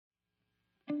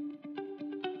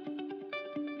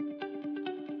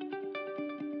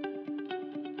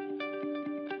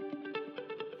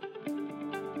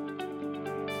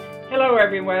Hello,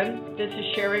 everyone. This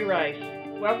is Sherry Rice.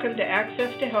 Welcome to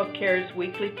Access to Healthcare's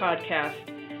weekly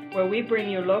podcast, where we bring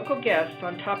you local guests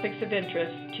on topics of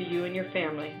interest to you and your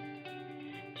family.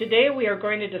 Today, we are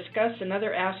going to discuss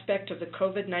another aspect of the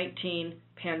COVID-19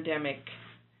 pandemic: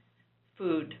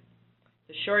 food.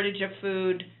 The shortage of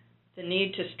food, the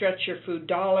need to stretch your food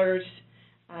dollars,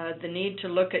 the need to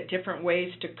look at different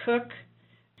ways to cook.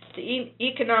 The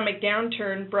economic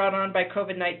downturn brought on by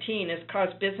COVID-19 has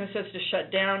caused businesses to shut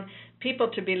down, people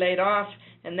to be laid off,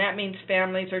 and that means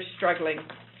families are struggling.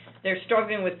 They're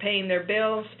struggling with paying their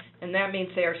bills, and that means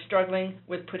they are struggling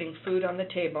with putting food on the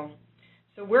table.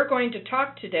 So we're going to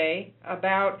talk today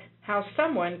about how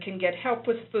someone can get help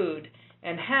with food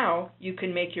and how you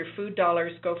can make your food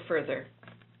dollars go further.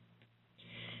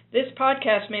 This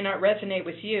podcast may not resonate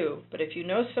with you, but if you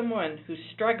know someone who's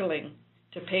struggling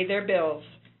to pay their bills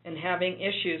and having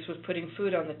issues with putting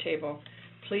food on the table,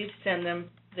 please send them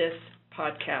this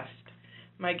podcast.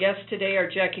 My guests today are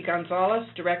Jackie Gonzalez,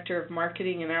 Director of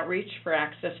Marketing and Outreach for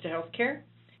Access to Healthcare,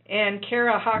 and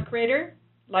Kara Hochrader,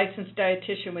 Licensed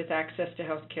Dietitian with Access to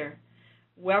Healthcare.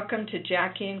 Welcome to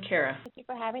Jackie and Kara. Thank you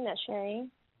for having us, Sherry.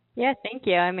 Yeah, thank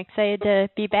you. I'm excited to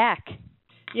be back.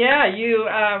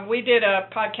 Yeah, we did a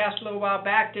podcast a little while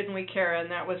back, didn't we, Kara? And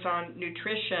that was on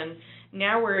nutrition.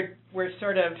 Now we're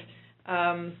sort of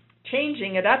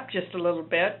changing it up just a little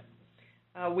bit.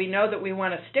 We know that we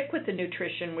want to stick with the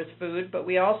nutrition with food, but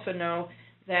we also know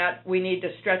that we need to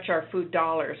stretch our food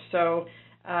dollars. So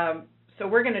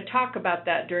we're going to talk about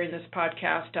that during this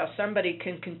podcast, how somebody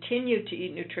can continue to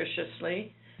eat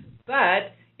nutritiously,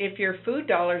 but if your food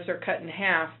dollars are cut in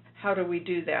half, how do we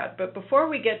do that? But before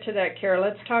we get to that, Kara,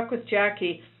 let's talk with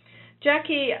Jackie.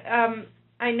 Jackie,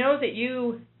 I know that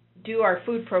you do our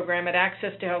food program at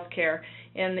Access to Healthcare,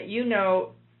 and that you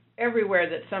know everywhere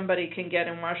that somebody can get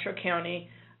in Washoe County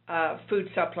food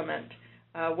supplement,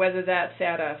 whether that's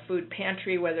at a food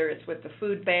pantry, whether it's with the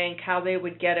food bank, how they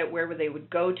would get it, where they would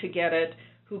go to get it,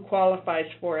 who qualifies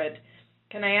for it.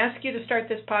 Can I ask you to start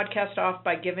this podcast off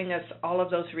by giving us all of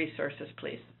those resources,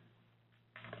 please?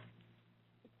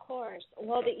 Of course.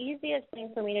 Well, the easiest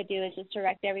thing for me to do is just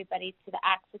direct everybody to the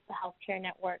Access to Healthcare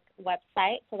Network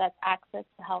website. So that's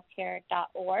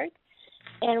accesstohealthcare.org.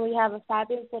 And we have a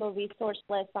fabulous little resource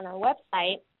list on our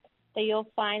website that you'll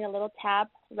find a little tab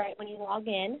right when you log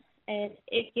in. And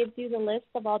it gives you the list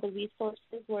of all the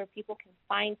resources where people can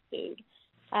find food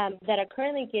that are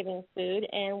currently giving food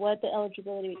and what the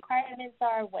eligibility requirements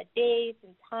are, what days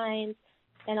and times,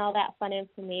 and all that fun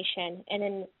information. And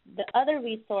then the other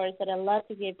resource that I love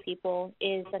to give people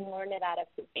is the Northern Nevada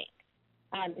Food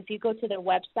Bank. If you go to their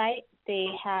website, they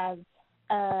have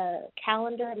a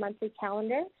monthly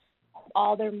calendar,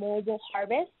 all their mobile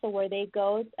harvests, so where they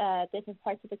go different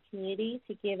parts of the community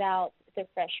to give out their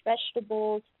fresh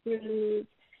vegetables, fruits,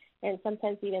 and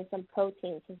sometimes even some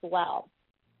proteins as well.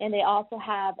 And they also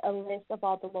have a list of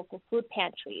all the local food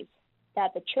pantries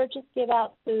that the churches give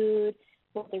out food,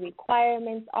 what the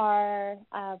requirements are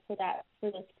for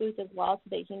those foods as well, so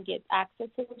that you can get access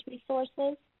to those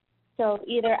resources. So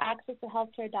either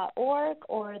accesstohealthcare.org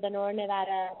or the Northern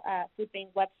Nevada Food Bank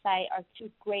website are two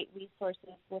great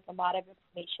resources with a lot of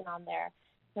information on there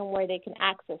and where they can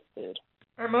access food.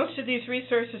 Are most of these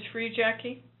resources free,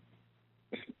 Jackie?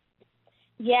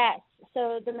 Yes.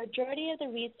 So the majority of the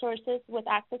resources with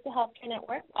Access to Healthcare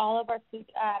Network, all of our food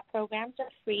programs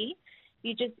are free.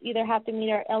 You just either have to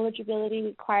meet our eligibility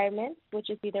requirements, which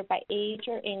is either by age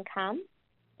or income,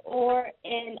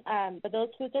 but those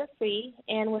foods are free.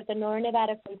 And with the Northern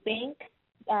Nevada Food Bank,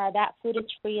 that food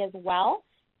is free as well.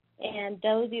 And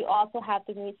those you also have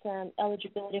to meet some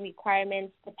eligibility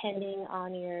requirements depending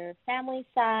on your family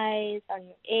size, on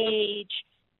your age.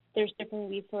 There's different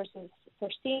resources for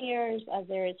seniors as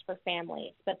there is for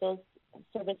families, but those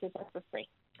services are for free.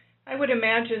 I would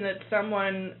imagine that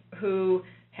someone who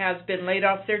has been laid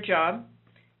off their job,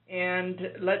 and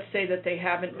let's say that they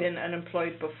haven't been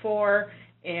unemployed before,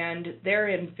 and they're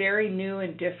in very new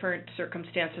and different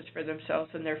circumstances for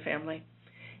themselves and their family,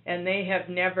 and they have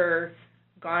never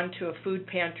gone to a food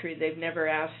pantry, they've never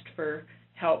asked for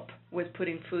help with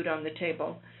putting food on the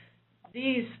table.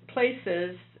 These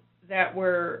places that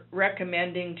we're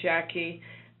recommending, Jackie,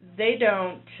 they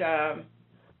don't,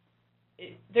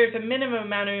 there's a minimum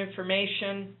amount of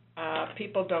information.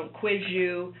 People don't quiz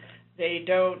you. They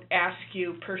don't ask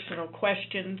you personal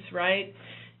questions, right?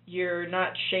 You're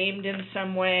not shamed in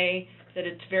some way, that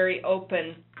it's very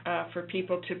open for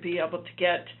people to be able to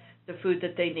get the food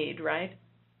that they need, right?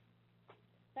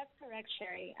 That's correct,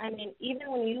 Sherry. I mean, even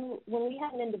when we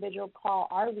have an individual call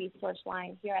our resource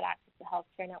line here at Access to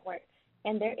Healthcare Network,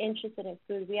 and they're interested in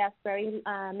food, we ask very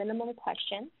minimum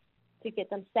questions. to get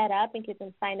them set up and get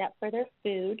them signed up for their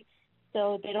food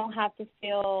so they don't have to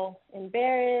feel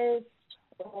embarrassed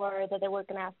or that they're going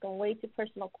to ask them way too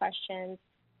personal questions.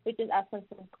 We just ask them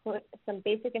some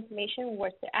basic information,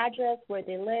 where's their address, where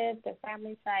they live, their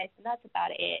family size, and that's about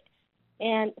it.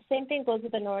 And same thing goes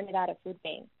with the Northern Nevada Food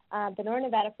Bank. The Northern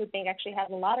Nevada Food Bank actually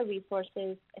has a lot of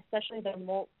resources, especially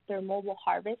their mobile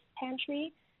harvest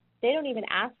pantry. They don't even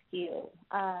ask you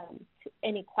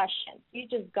any questions. You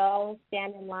just go,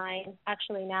 stand in line.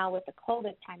 Actually, now with the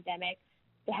COVID pandemic,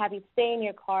 they have you stay in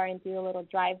your car and do a little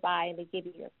drive-by, and they give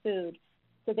you your food.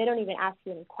 So they don't even ask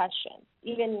you any questions.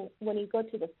 Even when you go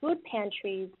to the food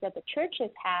pantries that the churches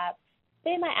have,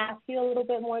 they might ask you a little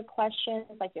bit more questions,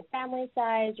 like your family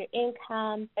size, your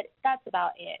income, but that's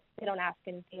about it. They don't ask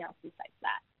anything else besides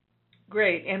that.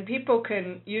 Great. And people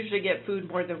can usually get food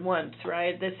more than once,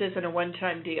 right? This isn't a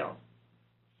one-time deal.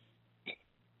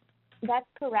 That's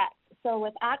correct. So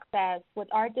with Access, with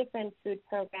our different food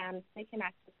programs, they can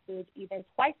access food even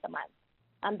twice a month,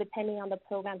 depending on the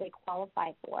program they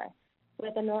qualify for.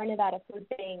 With the Northern Nevada Food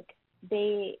Bank,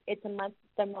 it's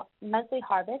the monthly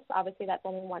harvest. Obviously, that's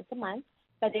only once a month,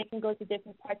 but they can go to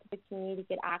different parts of the community to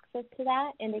get access to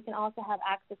that, and they can also have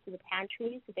access to the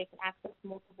pantries, so they can access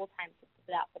multiple times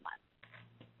throughout the month.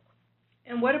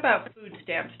 And what about food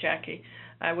stamps, Jackie?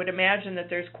 I would imagine that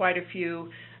there's quite a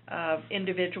few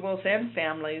individuals and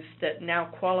families that now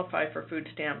qualify for food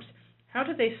stamps. How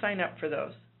do they sign up for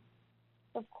those?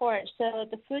 Of course. So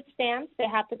the food stamps, they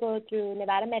have to go through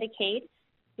Nevada Medicaid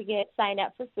to get signed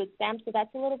up for food stamps. So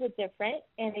that's a little bit different,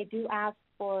 and they do ask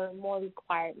for more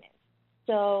requirements.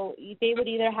 So they would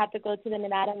either have to go to the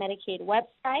Nevada Medicaid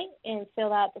website and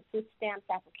fill out the food stamps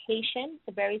application. It's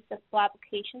a very simple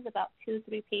application, it's about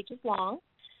 2-3 pages long.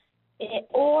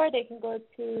 Or they can go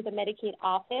to the Medicaid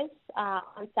office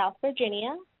on South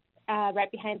Virginia, right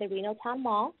behind the Reno Town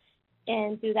Mall,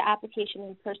 and do the application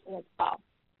in person as well.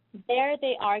 There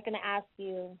they are going to ask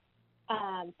you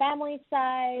family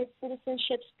size,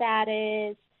 citizenship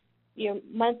status, your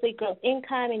monthly gross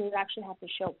income, and you actually have to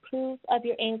show proof of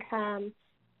your income.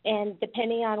 And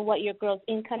depending on what your gross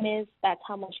income is, that's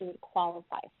how much you would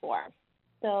qualify for.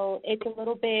 So it's a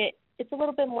little bit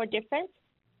more different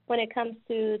when it comes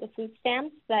to the food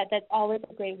stamps, but that's always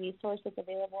a great resource that's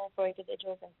available for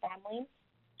individuals and families.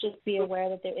 Just be aware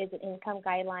that there is an income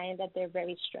guideline that they're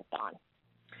very strict on.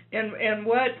 And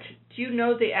what, do you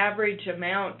know the average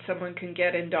amount someone can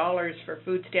get in dollars for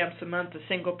food stamps a month, a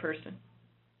single person?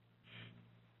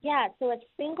 Yeah, so a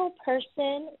single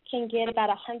person can get about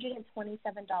 $127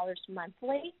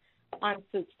 monthly on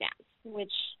food stamps,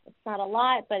 which it's not a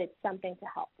lot, but it's something to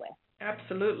help with.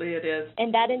 Absolutely it is.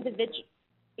 And that individual,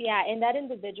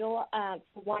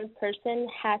 one person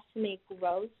has to make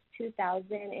gross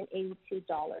 $2,082 a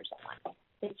month.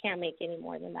 They can't make any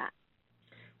more than that.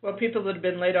 Well, people that have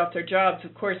been laid off their jobs,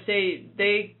 of course,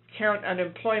 they count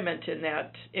unemployment in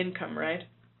that income, right?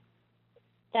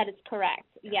 That is correct,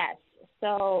 yes.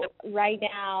 So right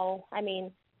now, I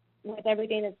mean, with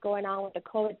everything that's going on with the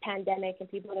COVID pandemic and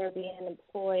people that are being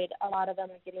unemployed, a lot of them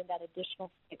are getting that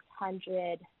additional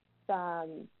 $600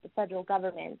 from the federal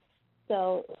government.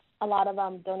 So a lot of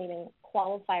them don't even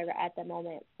qualify at the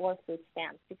moment for food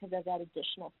stamps because of that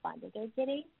additional fund that they're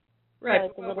getting. Right. So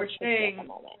it's a little tricky at the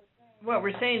moment. What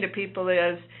we're saying to people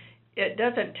is it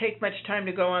doesn't take much time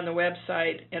to go on the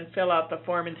website and fill out the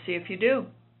form and see if you do.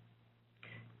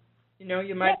 You know,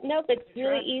 you might... Nope, it's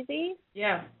really easy.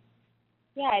 Yeah.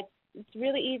 Yeah, it's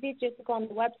really easy just to go on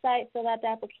the website, fill out the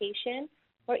application,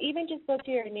 or even just go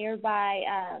to your nearby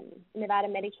Nevada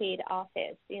Medicaid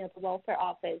office, the welfare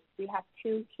office. We have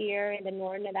 2 here in the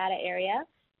Northern Nevada area.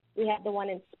 We have the one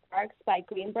in Sparks by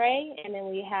Greenbrae, and then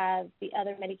we have the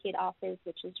other Medicaid office,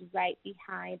 which is right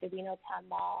behind the Reno Town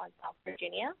Mall in South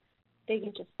Virginia. They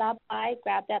can just stop by,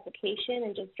 grab the application,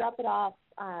 and just drop it off.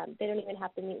 They don't even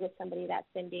have to meet with somebody that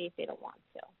same day if they don't want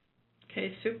to.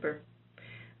 Okay, super.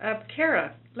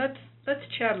 Kara, let's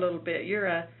chat a little bit. You're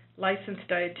a licensed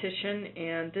dietitian,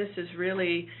 and this is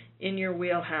really in your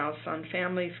wheelhouse on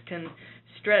families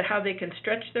how they can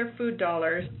stretch their food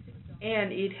dollars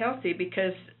and eat healthy,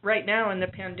 because right now in the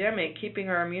pandemic, keeping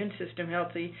our immune system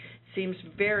healthy seems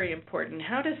very important.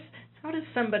 How does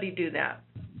somebody do that?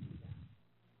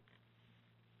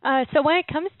 So when it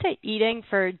comes to eating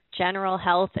for general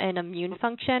health and immune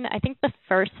function, I think the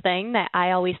first thing that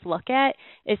I always look at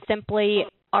is simply,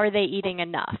 are they eating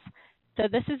enough? So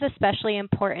this is especially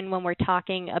important when we're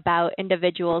talking about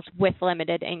individuals with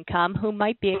limited income who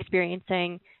might be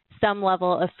experiencing some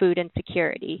level of food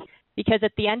insecurity. Because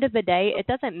at the end of the day, it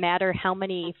doesn't matter how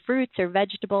many fruits or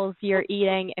vegetables you're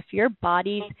eating. If your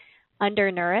body's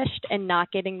undernourished and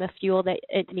not getting the fuel that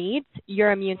it needs,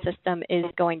 your immune system is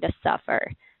going to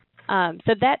suffer.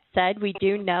 So that said, we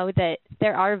do know that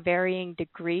there are varying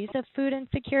degrees of food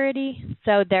insecurity.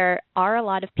 So there are a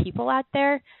lot of people out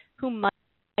there who might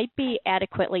be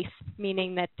adequately,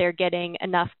 meaning that they're getting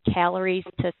enough calories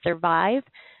to survive,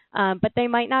 but they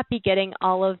might not be getting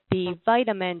all of the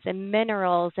vitamins and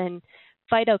minerals and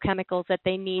phytochemicals that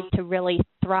they need to really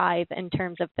thrive in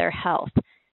terms of their health.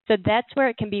 So that's where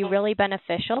it can be really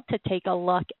beneficial to take a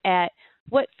look at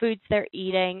what foods they're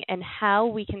eating and how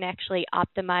we can actually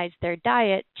optimize their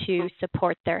diet to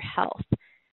support their health.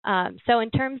 So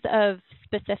in terms of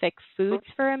specific foods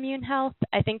for immune health,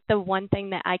 I think the one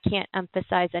thing that I can't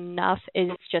emphasize enough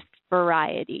is just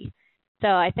variety. So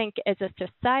I think as a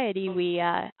society, we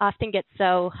often get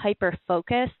so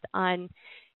hyper-focused on,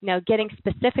 getting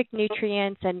specific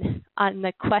nutrients and on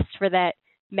the quest for that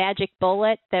magic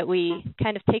bullet that we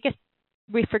kind of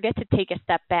we forget to take a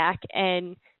step back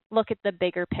and look at the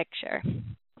bigger picture.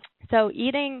 So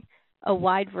eating a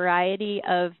wide variety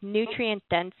of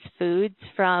nutrient-dense foods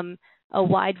from a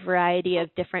wide variety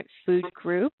of different food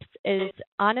groups is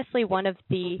honestly one of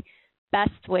the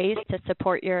best ways to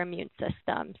support your immune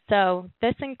system. So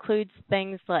this includes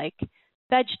things like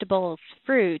vegetables,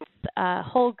 fruits,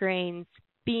 whole grains,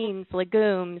 beans,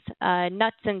 legumes,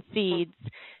 nuts and seeds,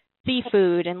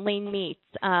 seafood and lean meats,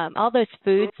 all those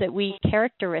foods that we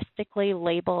characteristically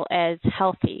label as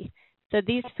healthy. So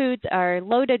these foods are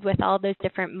loaded with all those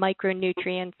different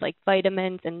micronutrients like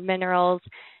vitamins and minerals,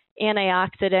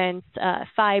 antioxidants,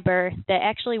 fiber that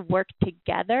actually work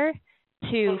together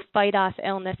to fight off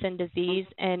illness and disease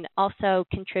and also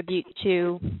contribute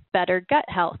to better gut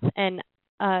health. And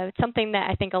something that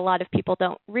I think a lot of people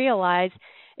don't realize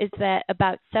is that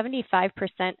about 75%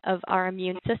 of our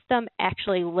immune system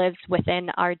actually lives within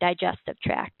our digestive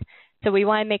tract. So we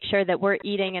want to make sure that we're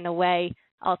eating in a way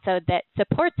also that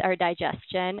supports our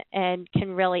digestion and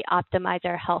can really optimize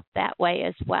our health that way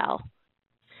as well.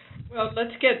 Well,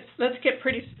 let's get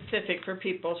pretty specific for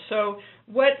people. So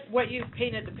what you've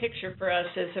painted the picture for us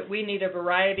is that we need a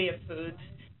variety of foods,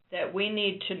 that we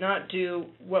need to not do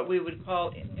what we would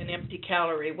call an empty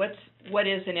calorie. What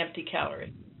is an empty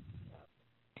calorie?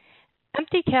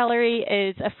 Empty calorie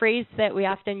is a phrase that we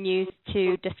often use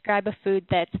to describe a food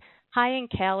that's high in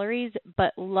calories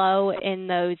but low in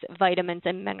those vitamins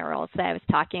and minerals that I was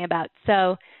talking about.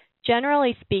 So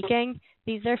generally speaking,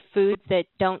 these are foods that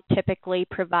don't typically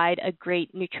provide a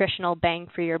great nutritional bang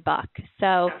for your buck.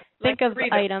 So think of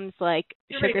Doritos. Items like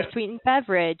sugar-sweetened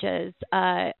beverages.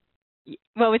 What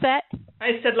was that?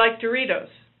 I said like Doritos.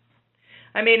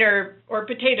 I mean, or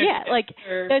potato chips. Yeah, like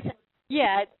those,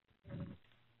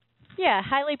 yeah,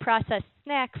 highly processed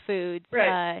snack foods,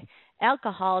 right.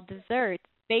 Alcohol, desserts,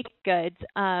 baked goods.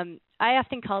 I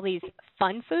often call these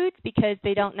fun foods because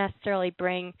they don't necessarily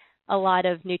bring a lot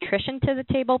of nutrition to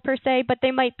the table per se, but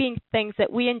they might be things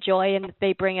that we enjoy and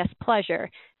they bring us pleasure.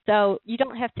 So you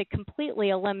don't have to completely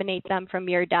eliminate them from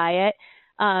your diet,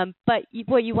 but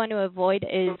what you want to avoid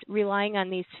is relying on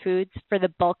these foods for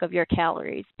the bulk of your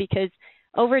calories, because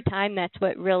over time that's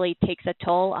what really takes a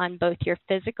toll on both your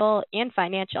physical and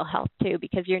financial health too,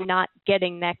 because you're not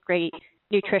getting that great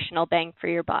nutritional bang for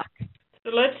your buck. So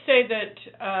let's say that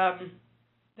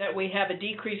we have a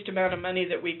decreased amount of money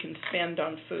that we can spend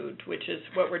on food, which is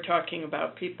what we're talking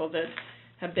about, people that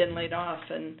have been laid off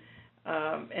and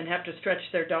have to stretch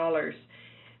their dollars.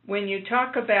 When you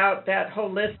talk about that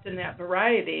whole list and that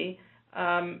variety,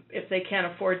 if they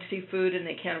can't afford seafood and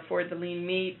they can't afford the lean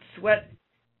meats,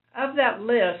 of that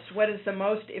list, what is the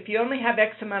most, if you only have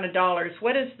X amount of dollars,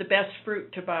 what is the best fruit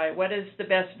to buy? What is the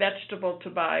best vegetable to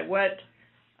buy?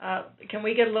 Can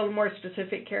we get a little more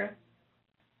specific, Kara?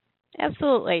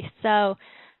 Absolutely. So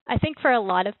I think for a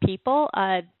lot of people,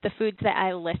 the foods that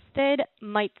I listed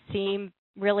might seem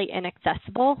really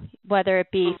inaccessible, whether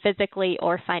it be physically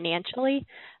or financially.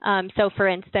 So for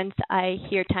instance, I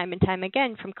hear time and time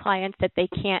again from clients that they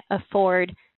can't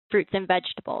afford fruits and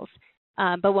vegetables.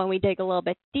 But when we dig a little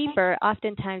bit deeper,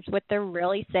 oftentimes what they're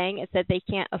really saying is that they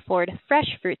can't afford fresh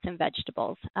fruits and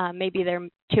vegetables. Maybe they're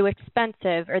too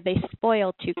expensive, or they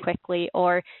spoil too quickly,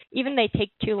 or even they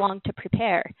take too long to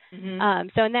prepare. Mm-hmm.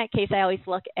 So in that case, I always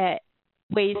look at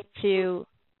ways to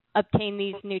obtain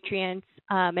these nutrients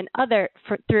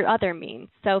through other means.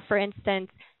 So for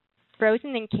instance,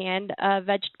 frozen and canned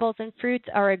vegetables and fruits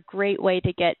are a great way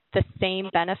to get the same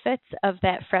benefits of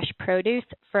that fresh produce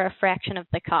for a fraction of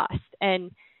the cost.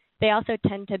 And they also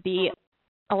tend to be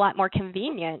a lot more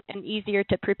convenient and easier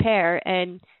to prepare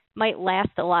and might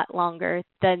last a lot longer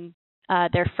than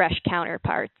their fresh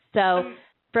counterparts. So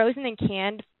frozen and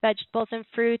canned vegetables and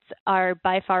fruits are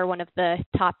by far one of the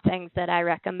top things that I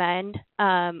recommend.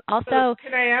 Also, so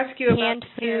can I ask you canned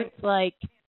about foods like,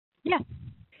 yeah.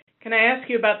 Can I ask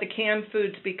you about the canned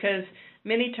foods, because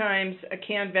many times a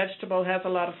canned vegetable has a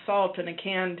lot of salt and a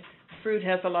canned fruit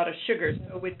has a lot of sugar.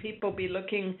 So would people be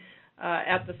looking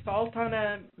at the salt on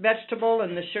a vegetable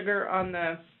and the sugar on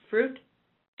the fruit?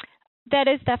 That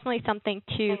is definitely something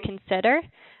to consider.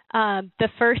 The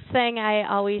first thing I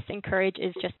always encourage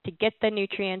is just to get the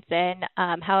nutrients in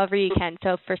however you can.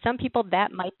 So for some people,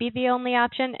 that might be the only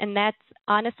option, and that's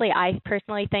honestly, I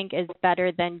personally think is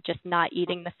better than just not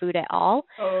eating the food at all.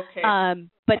 Oh, okay.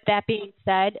 But that being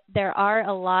said, there are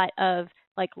a lot of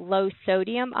like low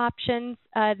sodium options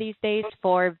these days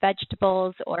for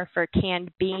vegetables or for canned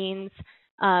beans.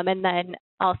 And then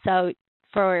also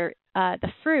for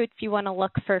the fruits, you want to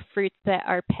look for fruits that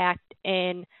are packed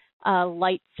in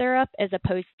light syrup as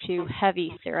opposed to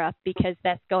heavy syrup, because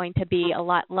that's going to be a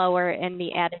lot lower in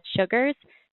the added sugars.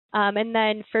 And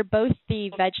then for both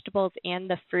the vegetables and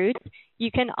the fruits,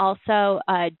 you can also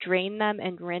drain them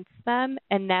and rinse them,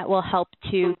 and that will help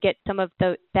to get some of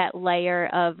that layer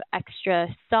of extra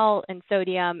salt and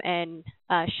sodium and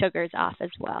sugars off as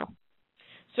well.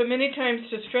 So many times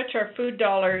to stretch our food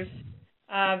dollars,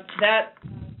 that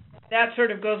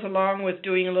sort of goes along with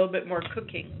doing a little bit more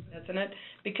cooking, doesn't it?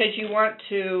 Because you want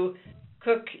to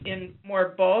cook in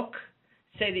more bulk.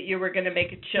 Say that you were going to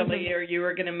make a chili or you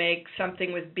were going to make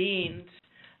something with beans,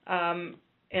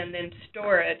 and then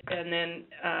store it and then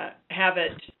have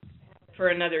it for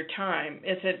another time.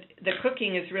 The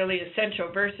cooking is really essential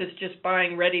versus just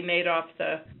buying ready-made off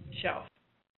the shelf?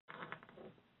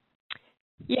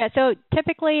 Yeah, so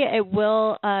typically it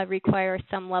will require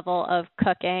some level of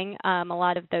cooking. A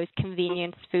lot of those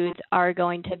convenience foods are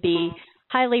going to be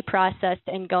highly processed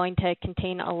and going to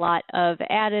contain a lot of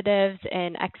additives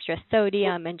and extra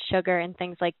sodium and sugar and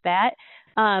things like that.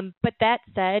 But that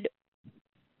said,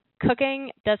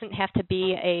 cooking doesn't have to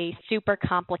be a super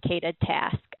complicated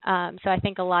task. So I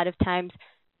think a lot of times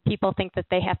people think that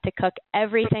they have to cook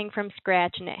everything from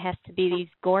scratch and it has to be these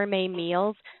gourmet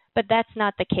meals, but that's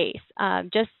not the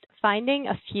case. Just finding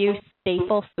a few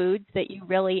staple foods that you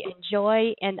really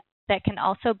enjoy and that can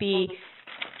also be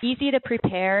easy to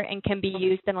prepare and can be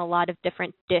used in a lot of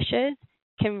different dishes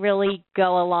can really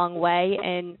go a long way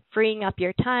in freeing up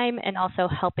your time and also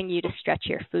helping you to stretch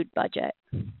your food budget.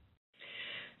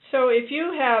 So if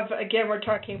you have, again, we're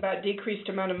talking about decreased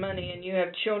amount of money and you have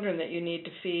children that you need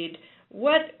to feed,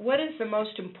 what is the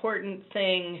most important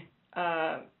thing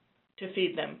to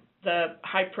feed them? The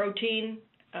high protein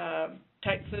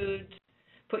type foods,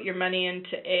 put your money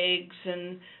into eggs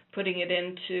and putting it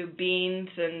into beans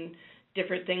and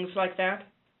different things like that?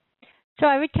 So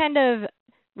I would kind of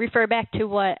refer back to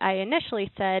what I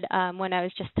initially said when I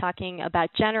was just talking about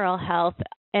general health,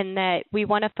 and that we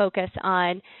want to focus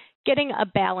on getting a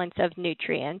balance of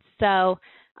nutrients. So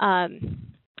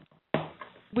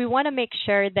we want to make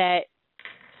sure that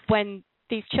when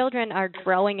these children are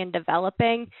growing and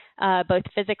developing, both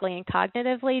physically and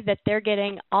cognitively, that they're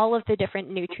getting all of the different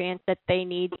nutrients that they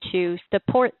need to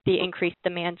support the increased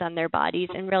demands on their bodies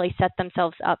and really set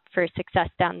themselves up for success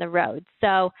down the road.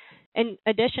 So in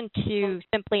addition to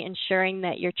simply ensuring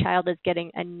that your child is getting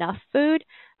enough food,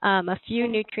 a few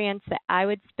nutrients that I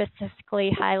would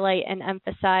specifically highlight and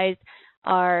emphasize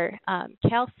are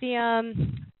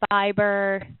calcium,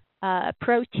 fiber,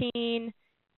 protein,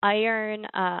 iron,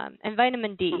 and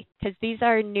vitamin D, because these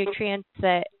are nutrients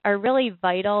that are really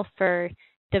vital for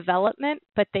development,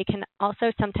 but they can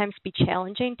also sometimes be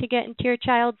challenging to get into your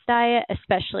child's diet,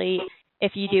 especially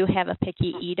if you do have a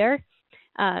picky eater.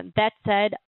 That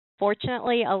said,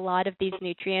 fortunately, a lot of these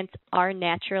nutrients are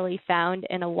naturally found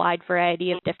in a wide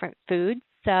variety of different foods.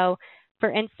 So,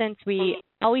 for instance, we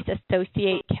always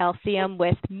associate calcium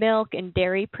with milk and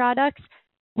dairy products,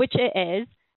 which it is.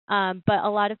 But a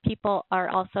lot of people are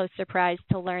also surprised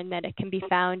to learn that it can be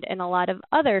found in a lot of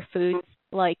other foods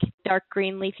like dark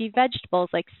green leafy vegetables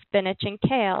like spinach and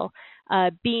kale,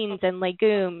 beans and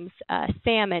legumes,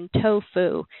 salmon,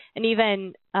 tofu, and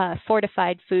even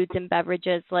fortified foods and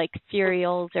beverages like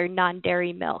cereals or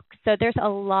non-dairy milk. So there's a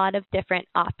lot of different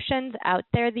options out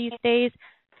there these days.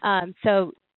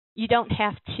 So you don't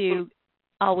have to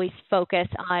always focus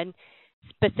on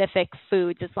specific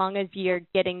foods as long as you're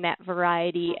getting that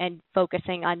variety and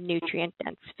focusing on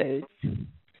nutrient-dense foods.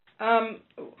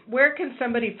 Where can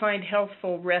somebody find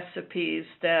healthful recipes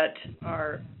that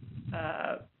are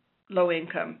low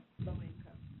income?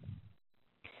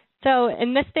 So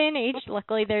in this day and age,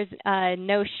 luckily there's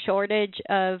no shortage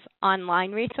of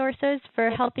online resources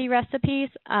for healthy recipes.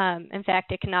 In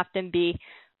fact, it can often be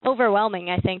overwhelming,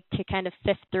 I think, to kind of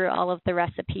sift through all of the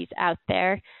recipes out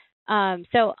there.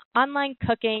 So online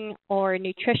cooking or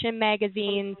nutrition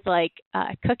magazines like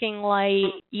Cooking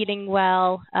Light, Eating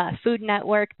Well, Food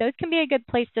Network, those can be a good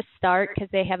place to start because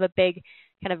they have a big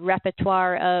kind of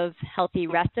repertoire of healthy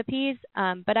recipes.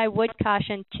 But I would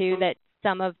caution, too, that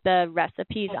some of the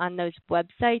recipes on those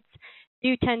websites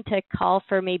do tend to call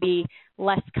for maybe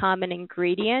less common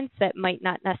ingredients that might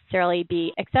not necessarily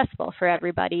be accessible for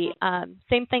everybody.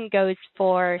 Same thing goes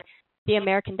for the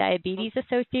American Diabetes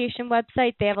Association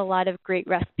website. They have a lot of great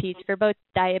recipes for both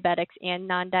diabetics and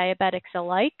non-diabetics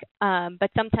alike, but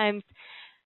sometimes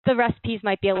the recipes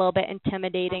might be a little bit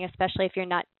intimidating, especially if you're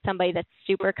not somebody that's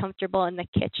super comfortable in the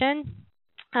kitchen.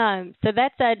 So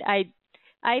that said,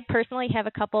 I personally have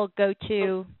a couple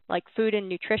go-to like food and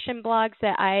nutrition blogs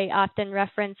that I often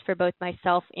reference for both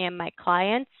myself and my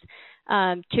clients.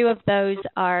 Two of those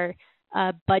are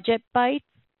Budget Bites,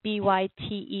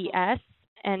 BYTES,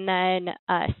 and then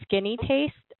Skinny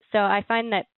Taste. So I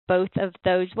find that both of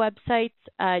those websites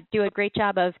do a great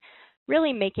job of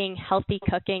really making healthy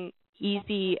cooking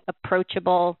easy,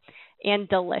 approachable, and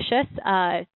delicious.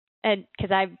 And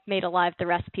because I've made a lot of the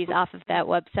recipes off of that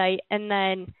website. And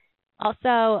then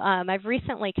also, I've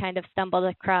recently kind of stumbled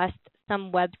across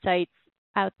some websites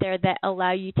out there that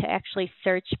allow you to actually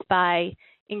search by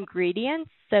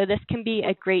ingredients. So this can be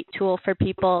a great tool for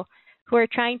people who are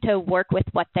trying to work with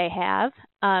what they have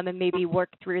and maybe work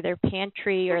through their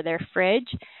pantry or their fridge.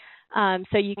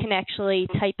 So you can actually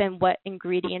type in what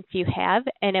ingredients you have,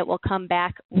 and it will come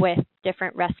back with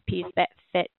different recipes that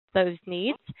fit those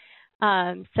needs.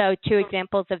 So two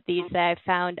examples of these that I've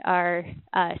found are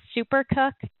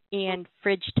Supercook and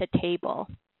Fridge to Table.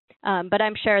 But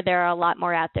I'm sure there are a lot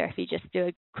more out there if you just do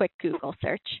a quick Google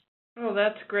search. Oh,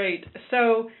 that's great.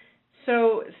 So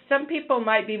some people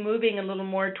might be moving a little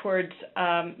more towards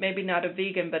maybe not a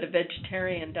vegan but a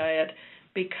vegetarian diet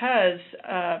because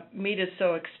meat is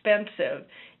so expensive.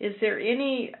 Is there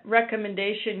any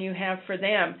recommendation you have for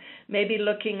them? Maybe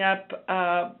looking up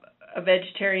a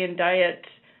vegetarian diet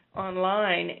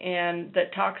online and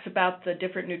that talks about the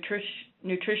different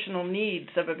nutritional needs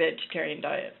of a vegetarian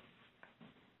diet.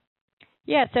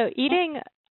 Yeah, so eating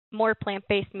more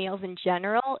plant-based meals in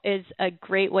general is a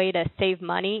great way to save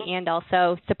money and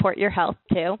also support your health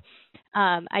too.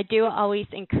 I do always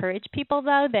encourage people,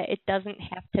 though, that it doesn't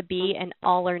have to be an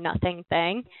all-or-nothing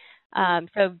thing.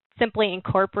 So simply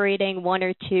incorporating one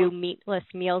or two meatless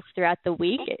meals throughout the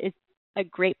week is a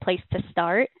great place to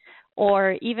start.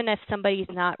 Or even if somebody's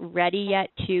not ready yet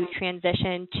to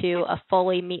transition to a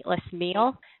fully meatless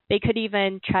meal, they could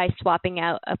even try swapping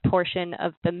out a portion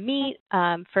of the meat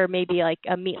for maybe like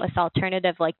a meatless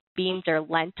alternative like beans or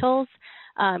lentils,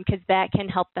 because that can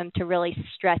help them to really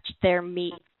stretch their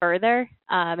meat further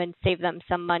and save them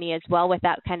some money as well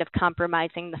without kind of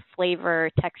compromising the flavor or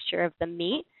texture of the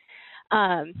meat.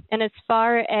 And as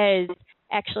far as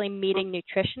actually meeting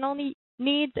nutritional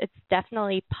needs, it's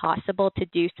definitely possible to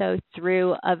do so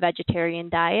through a vegetarian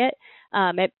diet.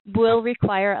 It will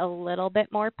require a little bit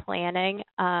more planning,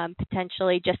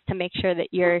 potentially just to make sure that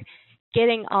you're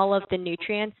getting all of the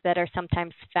nutrients that are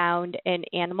sometimes found in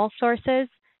animal sources.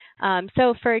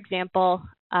 So, for example,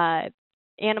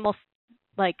 animal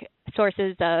like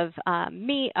sources of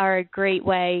meat are a great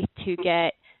way to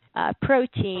get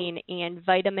protein and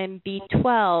vitamin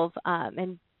B12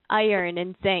 and iron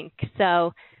and zinc.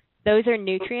 So those are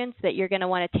nutrients that you're going to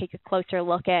want to take a closer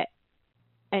look at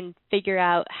and figure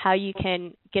out how you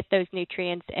can get those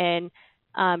nutrients in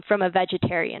from a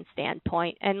vegetarian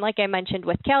standpoint. And like I mentioned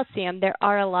with calcium, there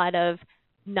are a lot of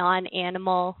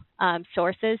non-animal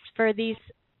sources for these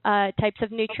types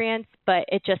of nutrients, but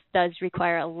it just does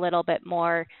require a little bit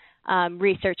more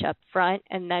research up front.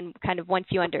 And then kind of once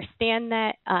you understand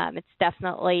that, it's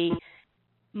definitely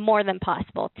more than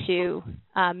possible to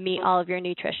meet all of your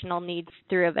nutritional needs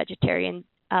through a vegetarian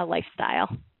lifestyle.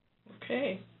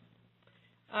 Okay.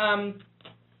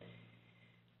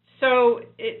 So,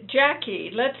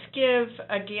 Jackie, let's give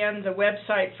again the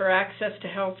website for Access to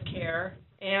Healthcare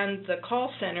and the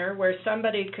call center where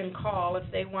somebody can call if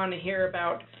they want to hear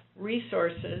about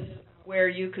resources where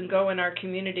you can go in our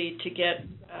community to get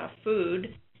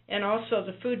food, and also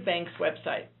the food bank's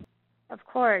website. Of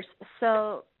course.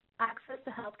 So Access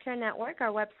to Healthcare Network,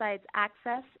 our website's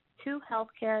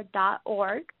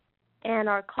accesstohealthcare.org, and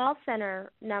our call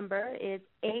center number is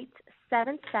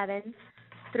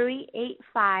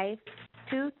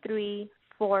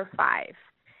 877-385-2345.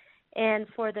 And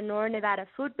for the Northern Nevada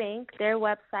Food Bank, their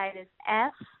website is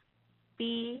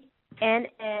fbnn.org.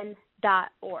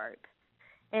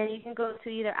 And you can go to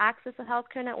either Access to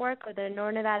Healthcare Network or the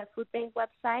Northern Nevada Food Bank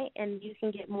website, and you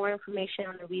can get more information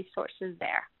on the resources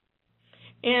there.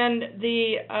 And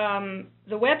the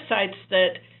websites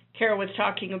that Kara was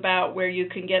talking about, where you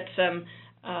can get some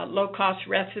low-cost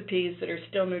recipes that are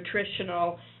still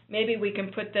nutritional, maybe we can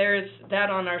put that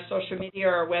on our social media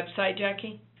or our website,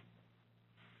 Jackie?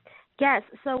 Yes.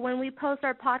 So when we post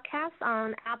our podcasts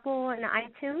on Apple and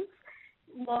iTunes,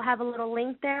 we'll have a little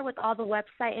link there with all the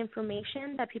website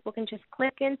information that people can just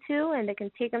click into, and they can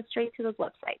take them straight to those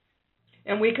websites.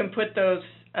 And we can put those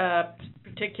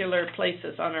particular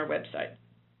places on our website.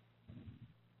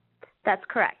 That's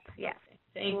correct, yes.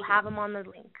 Thank we'll you. have them on the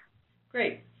link.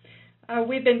 Great.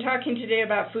 We've been talking today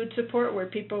about food support, where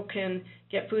people can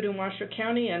get food in Washoe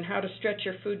County and how to stretch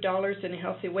your food dollars in a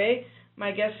healthy way.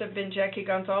 My guests have been Jackie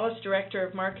Gonzalez, Director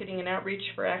of Marketing and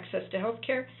Outreach for Access to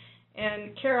Healthcare,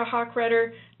 and Kara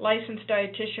Hochreiter, licensed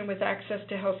dietitian with Access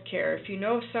to Healthcare. If you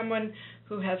know of someone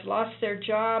who has lost their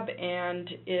job and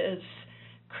is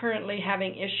currently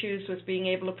having issues with being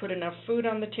able to put enough food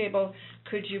on the table,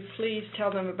 could you please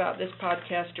tell them about this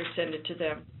podcast or send it to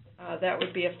them? That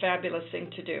would be a fabulous thing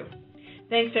to do.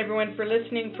 Thanks, everyone, for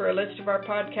listening. For a list of our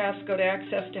podcasts, go to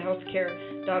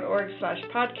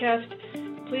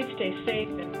accesstohealthcare.org/podcast. Please stay safe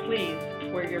and please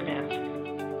wear your mask.